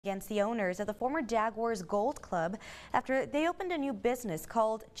Against the owners of the former Jaguars Gold Club after they opened a new business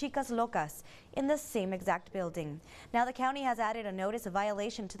called Chicas Locas in the same exact building. Now the county has added a notice of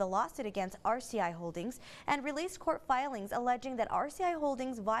violation to the lawsuit against RCI Holdings and released court filings alleging that RCI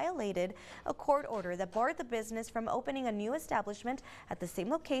Holdings violated a court order that barred the business from opening a new establishment at the same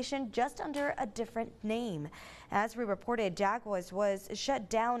location just under a different name. As we reported, Jaguars was shut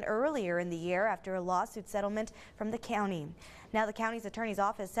down earlier in the year after a lawsuit settlement from the county. Now the county's attorney's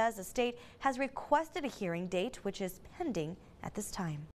office says the state has requested a hearing date, which is pending at this time.